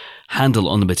tight handle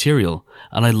on the material.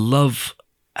 And I love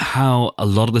how a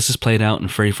lot of this is played out in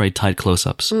very, very tight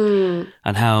close-ups, and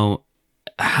how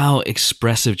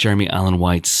expressive Jeremy Allen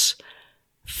White's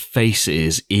face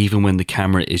is, even when the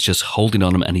camera is just holding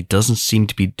on him and he doesn't seem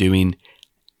to be doing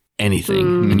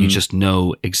anything, and you just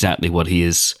know exactly what he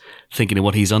is thinking and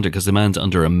what he's under, because the man's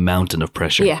under a mountain of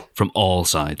pressure from all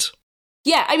sides.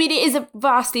 Yeah, I mean, it is a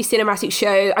vastly cinematic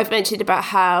show. I've mentioned about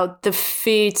how the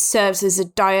food serves as a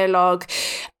dialogue,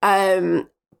 but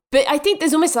I think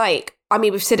there's almost like, I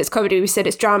mean, we've said it's comedy, we've said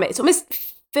it's drama. It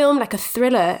almost film like a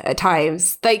thriller at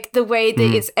times. Like the way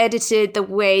that it's edited, the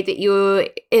way that you're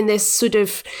in this sort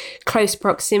of close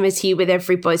proximity with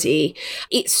everybody.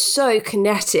 It's so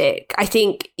kinetic. I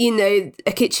think, a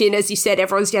kitchen, as you said,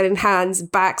 everyone's yelling hands,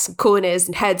 backs, and corners,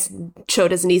 and heads, and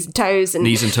shoulders, and knees and toes.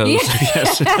 Knees and toes,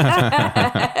 yes.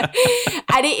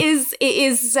 And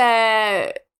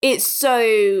it's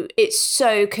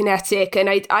so kinetic, and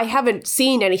I haven't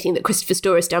seen anything that Christopher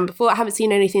Storer has done before. I haven't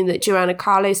seen anything that Joanna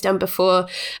Carlo's done before,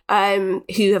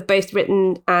 who have both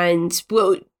written and,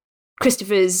 well,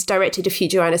 Christopher's directed a few,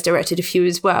 Joanna's directed a few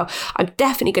as well. I'm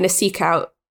definitely going to seek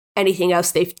out anything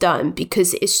else they've done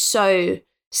because it's so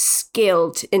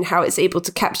skilled in how it's able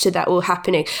to capture that all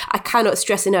happening. I cannot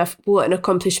stress enough what an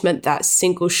accomplishment that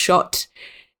single shot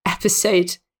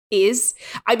episode is.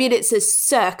 I mean, it's a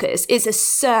circus. It's a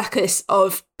circus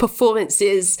of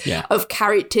performances, of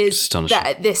characters that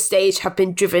at this stage have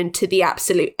been driven to the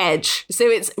absolute edge. So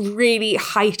it's really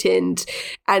heightened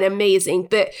and amazing.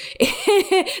 But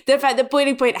the fact that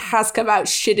Boiling Point has come out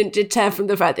shouldn't deter from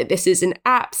the fact that this is an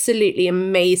absolutely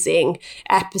amazing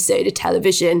episode of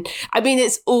television. I mean,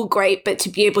 it's all great, but to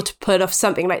be able to put off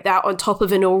something like that on top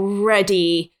of an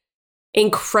already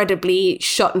incredibly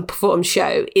shot and performed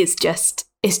show is just...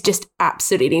 It's just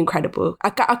absolutely incredible.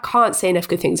 I can't say enough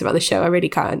good things about the show. I really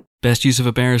can't. Best use of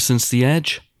a bear since The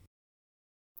Edge?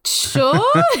 Sure.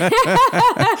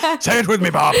 Say it with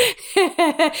me, Bob.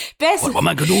 Best. What am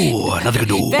I going to do? Nothing to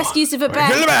do. Best use of a bear.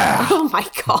 Kill the bear. Oh my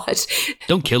God.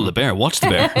 Don't kill the bear. Watch the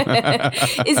bear.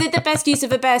 Is it the best use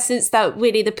of a bear since that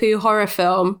Winnie the Pooh horror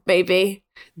film, maybe?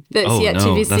 That's yet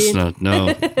to be seen.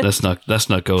 Let's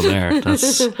not go there.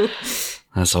 That's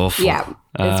awful. Yeah,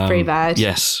 it's pretty bad.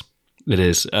 Yes. It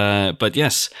is. But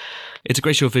yes, it's a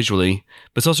great show visually,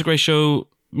 but it's also a great show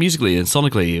musically and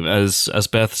sonically. As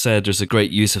Beth said, there's a great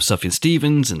use of Sufjan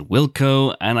Stevens and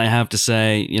Wilco, and I have to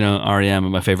say, R.E.M. are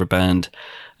my favourite band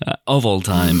of all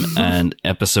time. And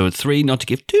episode 3, not to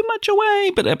give too much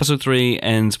away, but episode 3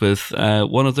 ends with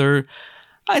one of their,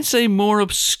 I'd say, more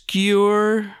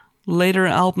obscure later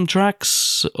album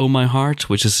tracks, Oh My Heart,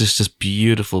 which is just this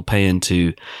beautiful paean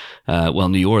to,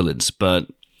 New Orleans, but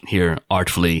here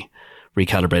artfully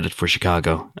recalibrated for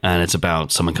Chicago, and it's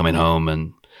about someone coming home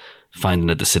and finding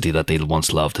that the city that they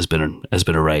once loved has been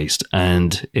erased,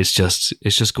 and it's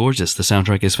just gorgeous. The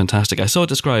soundtrack is fantastic. I saw it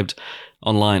described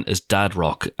online as dad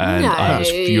rock, and I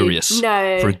was furious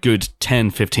for a good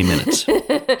 10-15 minutes.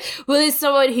 Well, there's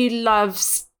someone who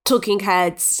loves Talking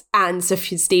Heads and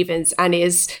Sufjan Stevens and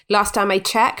is, last time I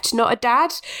checked, not a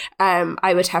dad.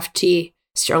 I would have to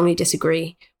strongly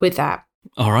disagree with that.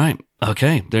 All right.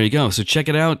 Okay, there you go. So check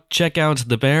it out. Check out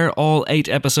The Bear. All 8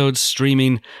 episodes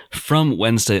streaming from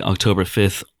Wednesday, October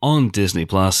 5th on Disney+. You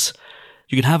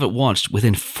can have it watched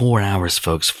within 4 hours,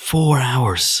 folks. 4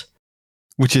 hours.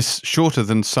 Which is shorter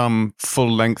than some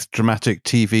full-length dramatic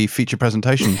TV feature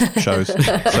presentation shows.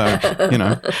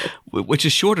 So, Which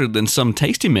is shorter than some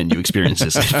tasting menu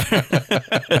experiences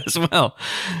as well.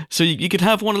 So you could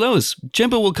have one of those.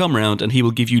 Jimbo will come around and he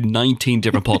will give you 19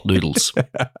 different pot noodles.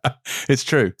 It's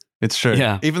true. It's true.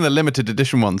 Yeah. Even the limited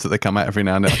edition ones that they come out every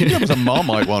now and then. I think there was a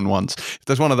Marmite one once. If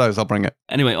there's one of those, I'll bring it.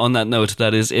 Anyway, on that note,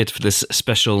 that is it for this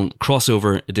special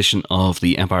crossover edition of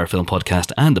the Empire Film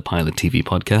Podcast and the Pilot TV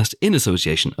Podcast, in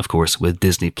association, of course, with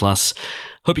Disney+.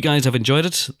 Hope you guys have enjoyed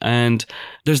it. And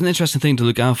there's an interesting thing to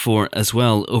look out for as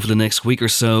well over the next week or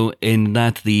so, in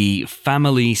that the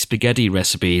family spaghetti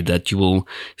recipe that you will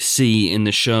see in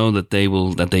the show, that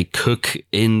they cook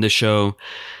in the show,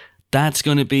 that's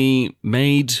going to be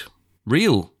made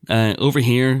real over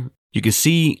here. You can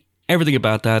see everything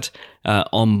about that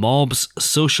on Mob's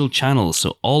social channels.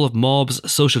 So all of Mob's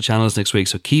social channels next week.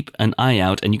 So keep an eye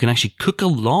out, and you can actually cook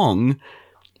along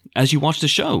as you watch the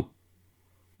show.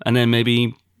 And then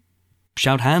maybe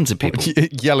shout hands at people.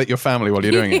 Yell at your family while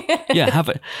you're doing it. Yeah,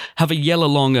 have a yell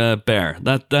along a bear.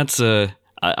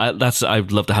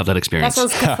 I'd love to have that experience. That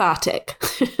sounds cathartic.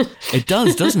 It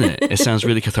does, doesn't it? It sounds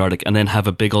really cathartic. And then have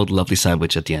a big old lovely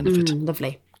sandwich at the end of it.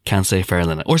 Lovely. Can't say fairer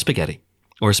than it. Or spaghetti.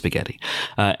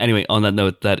 Anyway, on that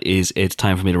note, it's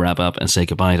time for me to wrap up and say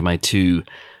goodbye to my 2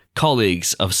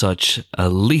 colleagues of such a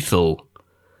lethal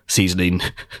seasoning.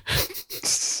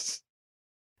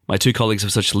 My 2 colleagues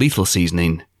of such lethal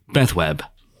seasoning, Beth Webb.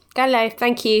 Hello,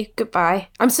 thank you, goodbye.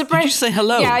 I'm surprised. Did you say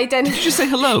hello? Yeah, I did. Did you say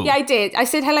hello? Yeah, I did. I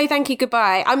said hello, thank you,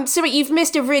 goodbye. I'm sorry, you've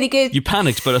missed a really good... You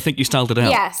panicked, but I think you styled it out.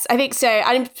 Yes, I think so.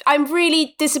 I'm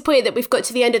really disappointed that we've got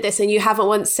to the end of this and you haven't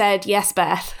once said yes,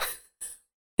 Beth,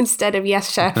 instead of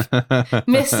yes, chef.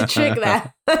 Missed the trick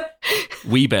there.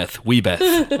 Wee Beth.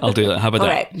 I'll do that. How about that?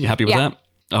 Right. You happy with that?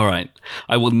 All right.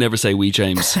 I will never say wee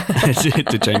James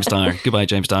to James Dyer. Goodbye,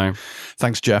 James Dyer.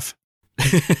 Thanks, Jeff.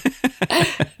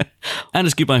 And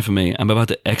it's goodbye for me. I'm about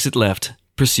to exit left,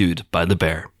 pursued by the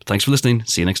bear. Thanks for listening.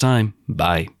 See you next time.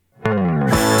 Bye.